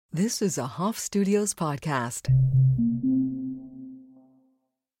This is a Hoff Studios podcast.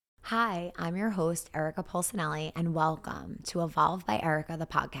 Hi, I'm your host, Erica Polsinelli, and welcome to Evolve by Erica, the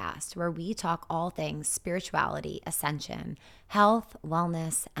podcast, where we talk all things spirituality, ascension, health,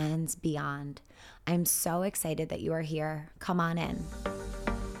 wellness, and beyond. I'm so excited that you are here. Come on in.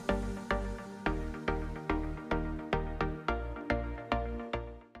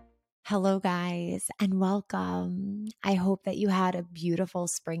 Hello, guys, and welcome. I hope that you had a beautiful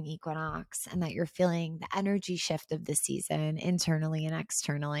spring equinox and that you're feeling the energy shift of the season internally and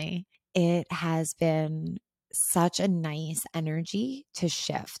externally. It has been such a nice energy to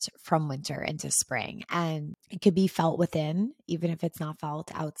shift from winter into spring, and it could be felt within, even if it's not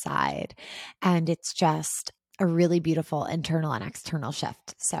felt outside. And it's just a really beautiful internal and external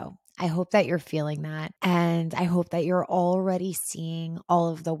shift. So I hope that you're feeling that. And I hope that you're already seeing all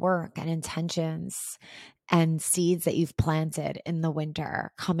of the work and intentions and seeds that you've planted in the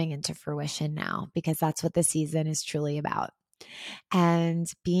winter coming into fruition now, because that's what the season is truly about. And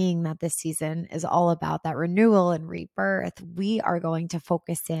being that this season is all about that renewal and rebirth, we are going to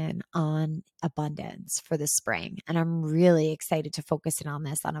focus in on abundance for the spring. And I'm really excited to focus in on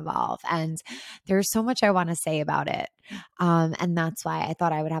this on Evolve. And there's so much I want to say about it. And that's why I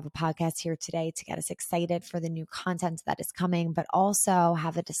thought I would have a podcast here today to get us excited for the new content that is coming, but also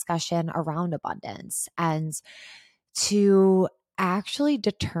have a discussion around abundance and to actually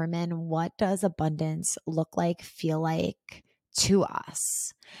determine what does abundance look like, feel like to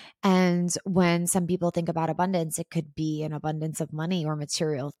us. And when some people think about abundance, it could be an abundance of money or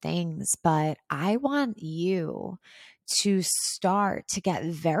material things, but I want you to start to get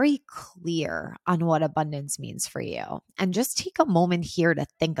very clear on what abundance means for you. And just take a moment here to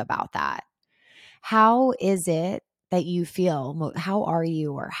think about that. How is it that you feel? How are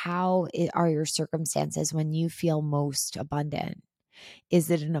you, or how are your circumstances when you feel most abundant? Is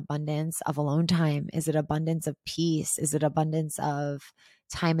it an abundance of alone time? Is it abundance of peace? Is it abundance of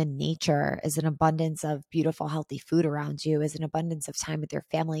time in nature? Is it an abundance of beautiful, healthy food around you? Is it an abundance of time with your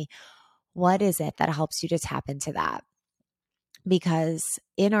family? What is it that helps you to tap into that? Because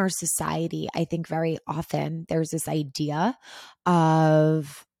in our society, I think very often there's this idea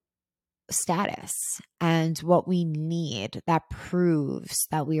of status and what we need that proves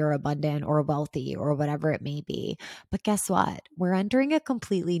that we are abundant or wealthy or whatever it may be. But guess what? We're entering a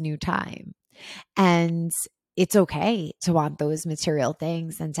completely new time. And it's okay to want those material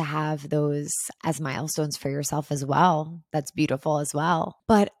things and to have those as milestones for yourself as well. That's beautiful as well.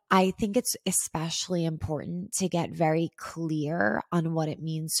 But I think it's especially important to get very clear on what it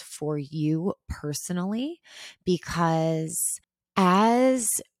means for you personally, because as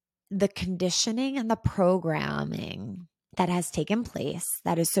the conditioning and the programming that has taken place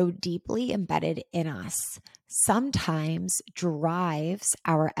that is so deeply embedded in us sometimes drives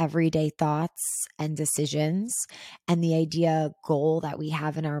our everyday thoughts and decisions and the idea goal that we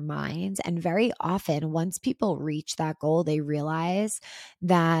have in our minds. And very often, once people reach that goal, they realize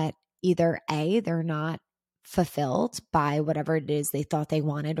that either A, they're not fulfilled by whatever it is they thought they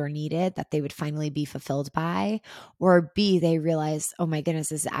wanted or needed that they would finally be fulfilled by, or B, they realize, oh my goodness,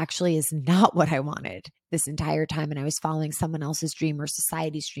 this actually is not what I wanted this entire time. And I was following someone else's dream or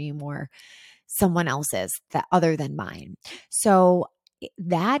society's dream or someone else's that other than mine. So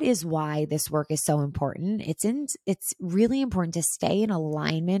that is why this work is so important. It's really important to stay in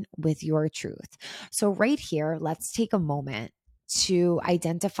alignment with your truth. So right here, let's take a moment to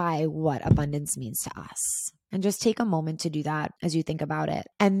identify what abundance means to us. And just take a moment to do that as you think about it.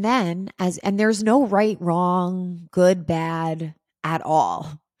 And then and there's no right, wrong, good, bad at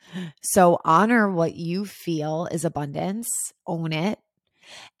all. So honor what you feel is abundance, own it.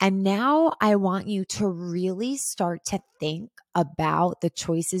 And now I want you to really start to think about the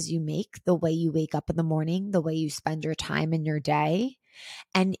choices you make, the way you wake up in the morning, the way you spend your time in your day.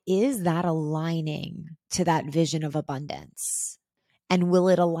 And is that aligning to that vision of abundance? And will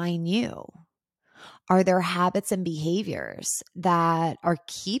it align you? Are there habits and behaviors that are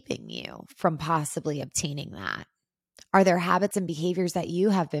keeping you from possibly obtaining that? Are there habits and behaviors that you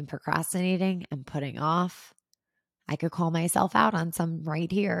have been procrastinating and putting off? I could call myself out on some right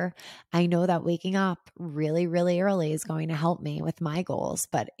here. I know that waking up really, really early is going to help me with my goals,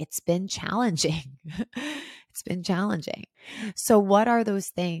 but it's been challenging. It's been challenging. So, what are those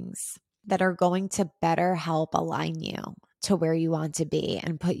things that are going to better help align you to where you want to be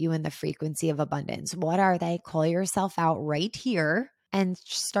and put you in the frequency of abundance? What are they? Call yourself out right here and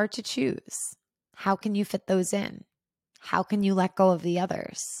start to choose. How can you fit those in? How can you let go of the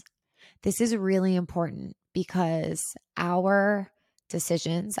others? This is really important because our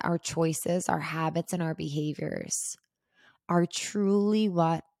decisions, our choices, our habits, and our behaviors are truly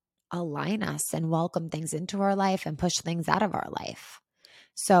what align us and welcome things into our life and push things out of our life.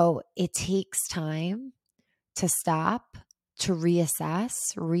 So it takes time to stop, to reassess,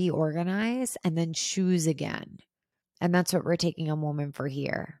 reorganize, and then choose again. And that's what we're taking a moment for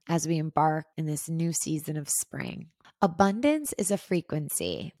here as we embark in this new season of spring. Abundance is a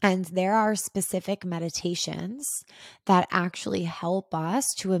frequency, and there are specific meditations that actually help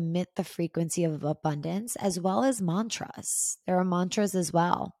us to emit the frequency of abundance, as well as mantras. There are mantras as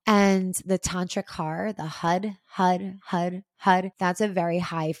well. And the Tantric Har, the HUD, HUD, HUD, HUD, that's a very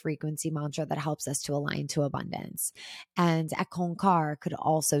high frequency mantra that helps us to align to abundance. And Ekankar could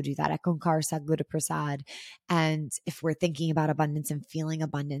also do that. Ekankar Sadguru Prasad. And if we're thinking about abundance and feeling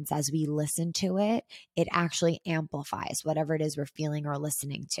abundance as we listen to it, it actually amplifies whatever it is we're feeling or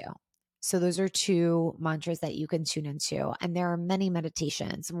listening to. So those are two mantras that you can tune into. And there are many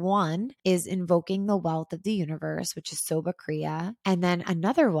meditations. One is invoking the wealth of the universe, which is Soba Kriya. And then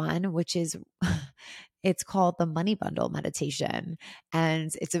another one, which is it's called the Money Bundle Meditation.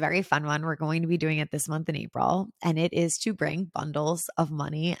 And it's a very fun one. We're going to be doing it this month in April. And it is to bring bundles of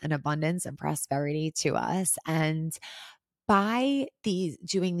money and abundance and prosperity to us. And by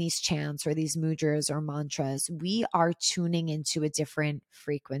doing these chants or these mudras or mantras, we are tuning into a different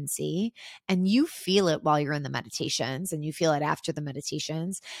frequency, and you feel it while you're in the meditations and you feel it after the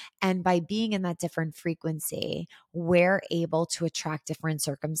meditations. And by being in that different frequency, we're able to attract different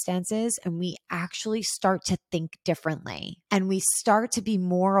circumstances, and we actually start to think differently, and we start to be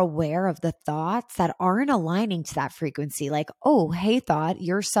more aware of the thoughts that aren't aligning to that frequency. Like, oh, hey, thought,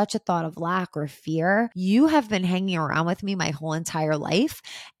 you're such a thought of lack or fear. You have been hanging around with me my whole entire life.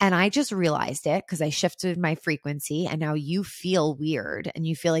 And I just realized it because I shifted my frequency, and now you feel weird and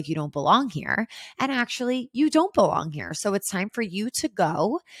you feel like you don't belong here. And actually, you don't belong here. So it's time for you to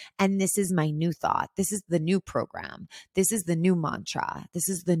go. And this is my new thought. This is the new program. This is the new mantra. This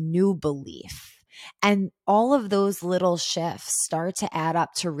is the new belief. And all of those little shifts start to add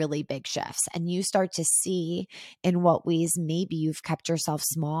up to really big shifts. And you start to see in what ways maybe you've kept yourself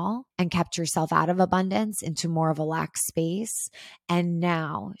small and kept yourself out of abundance into more of a lack space, and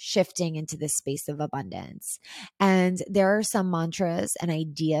now shifting into this space of abundance. And there are some mantras and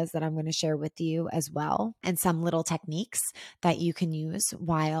ideas that I'm going to share with you as well, and some little techniques that you can use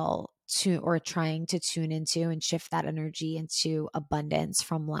while trying to tune into and shift that energy into abundance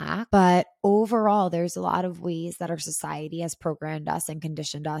from lack. But overall, there's a lot of ways that our society has programmed us and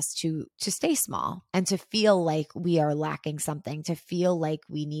conditioned us to stay small and to feel like we are lacking something, to feel like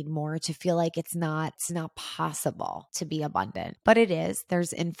we need more, to feel like it's not possible to be abundant. But it is.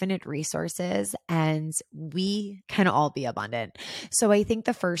 There's infinite resources, and we can all be abundant. So I think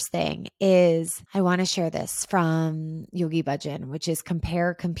the first thing is, I want to share this from Yogi Bhajan, which is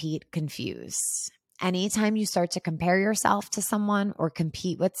compare, compete, confuse. Anytime you start to compare yourself to someone or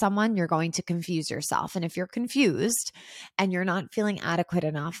compete with someone, you're going to confuse yourself. And if you're confused and you're not feeling adequate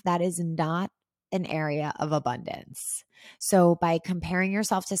enough, that is not an area of abundance. So by comparing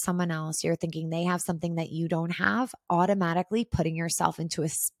yourself to someone else, you're thinking they have something that you don't have, automatically putting yourself into a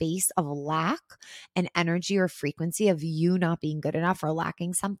space of lack, an energy or frequency of you not being good enough or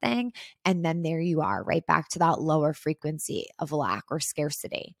lacking something. And then there you are, right back to that lower frequency of lack or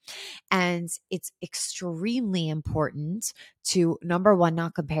scarcity. And it's extremely important to, number one,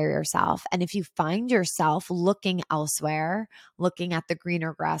 not compare yourself. And if you find yourself looking elsewhere, looking at the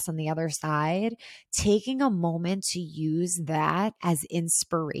greener grass on the other side, taking a moment to use that as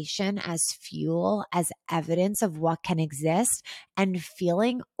inspiration, as fuel, as evidence of what can exist, and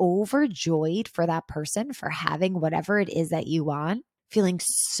feeling overjoyed for that person for having whatever it is that you want, feeling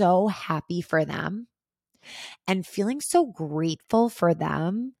so happy for them, and feeling so grateful for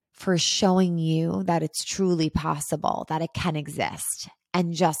them for showing you that it's truly possible, that it can exist.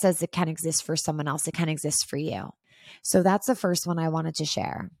 And just as it can exist for someone else, it can exist for you. So that's the first one I wanted to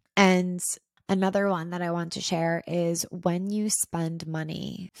share. And another one that I want to share is, when you spend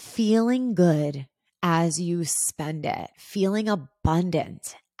money, feeling good as you spend it, feeling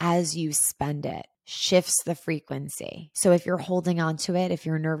abundant as you spend it, shifts the frequency. So if you're holding on to it, if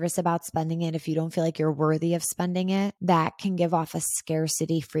you're nervous about spending it, if you don't feel like you're worthy of spending it, that can give off a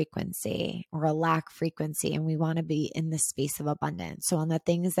scarcity frequency or a lack frequency. And we want to be in the space of abundance. So on the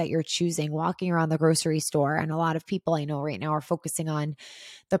things that you're choosing, walking around the grocery store, and a lot of people I know right now are focusing on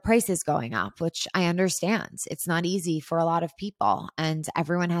the prices going up, which I understand. It's not easy for a lot of people, and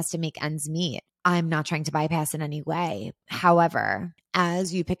everyone has to make ends meet. I'm not trying to bypass in any way. However,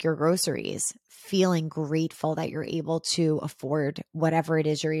 as you pick your groceries, feeling grateful that you're able to afford whatever it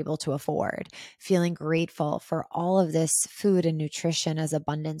is you're able to afford, feeling grateful for all of this food and nutrition as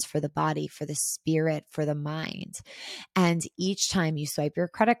abundance for the body, for the spirit, for the mind. And each time you swipe your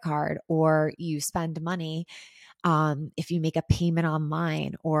credit card or you spend money, if you make a payment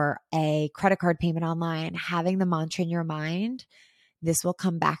online or a credit card payment online, having the mantra in your mind, this will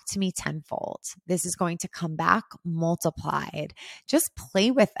come back to me tenfold. This is going to come back multiplied. Just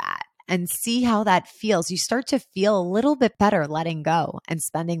play with that and see how that feels. You start to feel a little bit better letting go and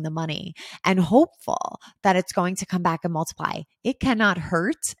spending the money and hopeful that it's going to come back and multiply. It cannot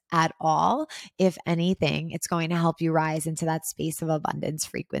hurt at all. If anything, it's going to help you rise into that space of abundance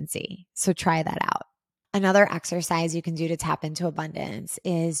frequency. So try that out. Another exercise you can do to tap into abundance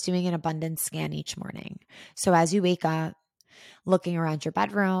is doing an abundance scan each morning. So as you wake up, looking around your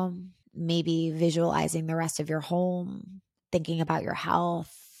bedroom, maybe visualizing the rest of your home, thinking about your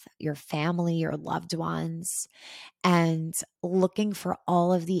health, your family, your loved ones, and looking for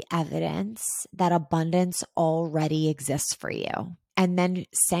all of the evidence that abundance already exists for you. And then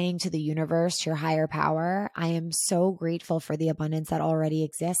saying to the universe, your higher power, I am so grateful for the abundance that already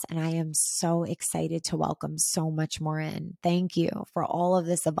exists. And I am so excited to welcome so much more in. Thank you for all of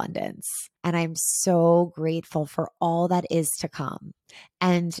this abundance. And I'm so grateful for all that is to come.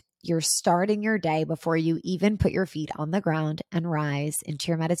 And you're starting your day before you even put your feet on the ground and rise into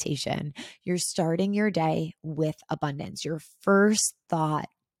your meditation. You're starting your day with abundance. Your first thought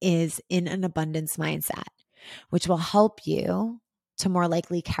is in an abundance mindset, which will help you to more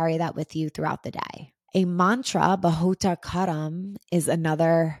likely carry that with you throughout the day. A mantra, Bahota Karam, is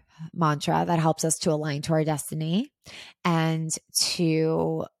another mantra that helps us to align to our destiny and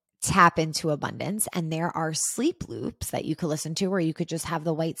to tap into abundance. And there are sleep loops that you could listen to where you could just have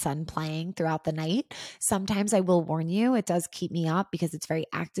the white sun playing throughout the night. Sometimes I will warn you, it does keep me up because it's very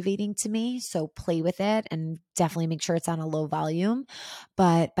activating to me. So play with it and definitely make sure it's on a low volume.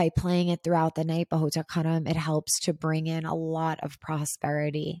 But by playing it throughout the night, Bahota Karam, it helps to bring in a lot of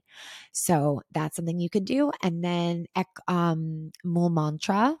prosperity. So that's something you could do. And then Mool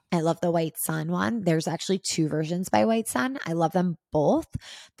Mantra. I love the White Sun one. There's actually two versions by White Sun. I love them both.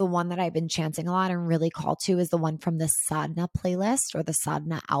 The one that I've been chanting a lot and really called to is the one from the Sadhana playlist or the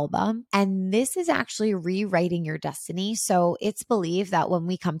Sadhana album. And this is actually rewriting your destiny. So it's believed that when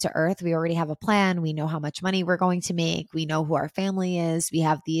we come to Earth, we already have a plan. We know how much money we're going to make. We know who our family is. We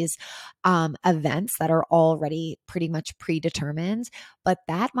have these events that are already pretty much predetermined. But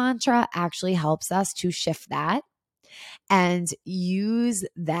that mantra actually helps us to shift that and use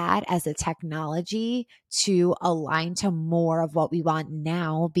that as a technology to align to more of what we want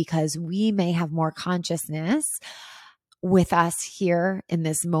now, because we may have more consciousness with us here in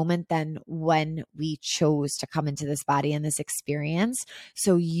this moment than when we chose to come into this body and this experience.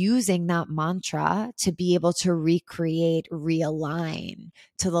 So using that mantra to be able to recreate, realign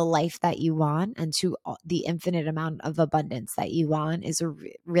to the life that you want and to the infinite amount of abundance that you want is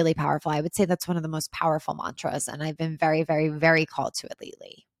really powerful. I would say that's one of the most powerful mantras, and I've been very, very, very called to it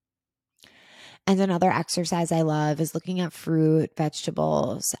lately. And another exercise I love is looking at fruit,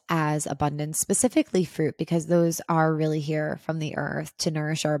 vegetables as abundance, specifically fruit, because those are really here from the earth to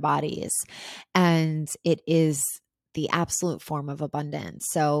nourish our bodies. And it is the absolute form of abundance.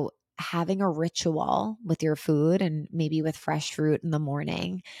 So having a ritual with your food and maybe with fresh fruit in the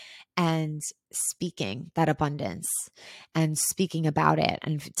morning and speaking that abundance and speaking about it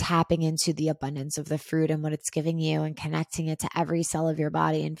and tapping into the abundance of the fruit and what it's giving you and connecting it to every cell of your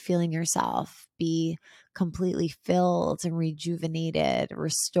body and feeling yourself be completely filled and rejuvenated,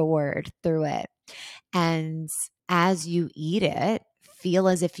 restored through it. And as you eat it, feel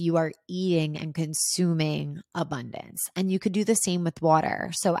as if you are eating and consuming abundance. And you could do the same with water.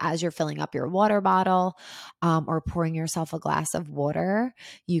 So as you're filling up your water bottle or pouring yourself a glass of water,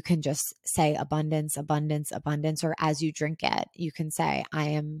 you can just say abundance, abundance, abundance. Or as you drink it, you can say, I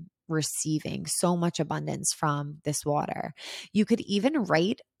am receiving so much abundance from this water. You could even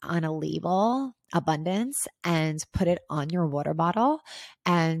write on a label abundance and put it on your water bottle,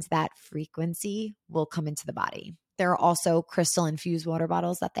 and that frequency will come into the body. There are also crystal infused water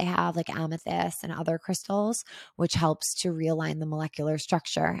bottles that they have, like amethyst and other crystals, which helps to realign the molecular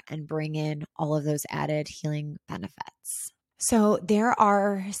structure and bring in all of those added healing benefits. So there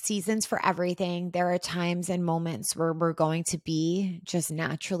are seasons for everything. There are times and moments where we're going to be just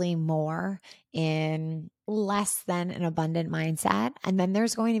naturally more in less than an abundant mindset. And then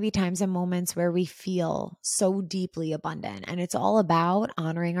there's going to be times and moments where we feel so deeply abundant. And it's all about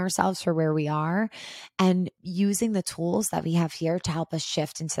honoring ourselves for where we are and using the tools that we have here to help us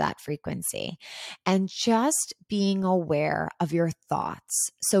shift into that frequency. And just being aware of your thoughts.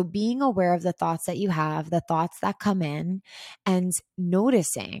 So being aware of the thoughts that you have, the thoughts that come in, and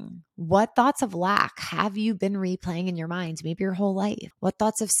noticing what thoughts of lack have you been replaying in your mind, maybe your whole life? What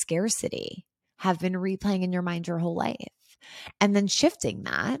thoughts of scarcity have been replaying in your mind your whole life? And then shifting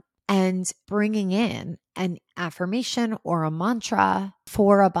that and bringing in an affirmation or a mantra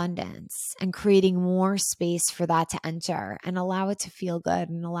for abundance and creating more space for that to enter and allow it to feel good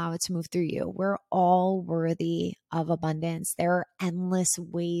and allow it to move through you. We're all worthy of abundance. There are endless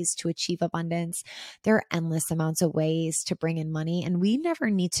ways to achieve abundance. There are endless amounts of ways to bring in money, and we never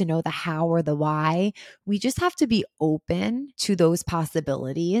need to know the how or the why. We just have to be open to those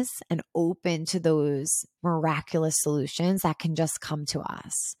possibilities and open to those miraculous solutions that can just come to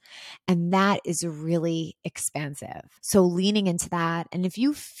us. And that is really expansive. So leaning into that. And if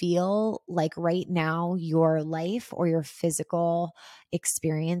you feel like right now your life or your physical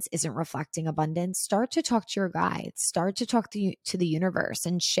experience isn't reflecting abundance, start to talk to your guides, start to talk to the universe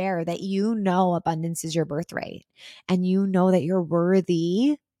and share that you know abundance is your birthright and you know that you're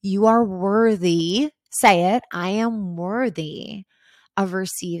worthy. You are worthy. Say it. I am worthy of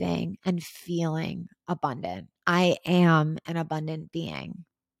receiving and feeling abundant. I am an abundant being.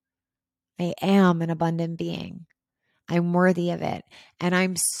 I am an abundant being. I'm worthy of it. And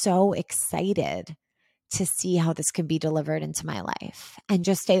I'm so excited to see how this can be delivered into my life, and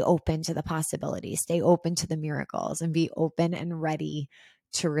just stay open to the possibilities, stay open to the miracles, and be open and ready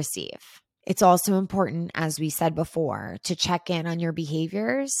to receive. It's also important, as we said before, to check in on your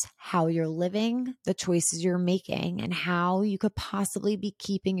behaviors, how you're living, the choices you're making, and how you could possibly be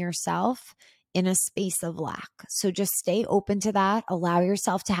keeping yourself in a space of lack. So just stay open to that, allow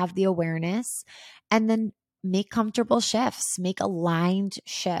yourself to have the awareness, and then make comfortable shifts, make aligned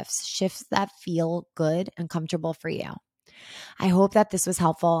shifts, shifts that feel good and comfortable for you. I hope that this was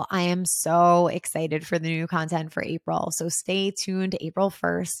helpful. I am so excited for the new content for April. So stay tuned. April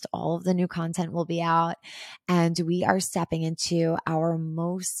 1st, all of the new content will be out, and we are stepping into our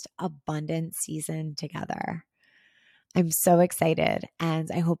most abundant season together. I'm so excited, and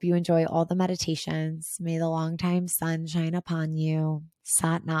I hope you enjoy all the meditations. May the long time sun shine upon you.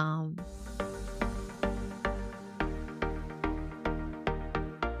 Sat Nam.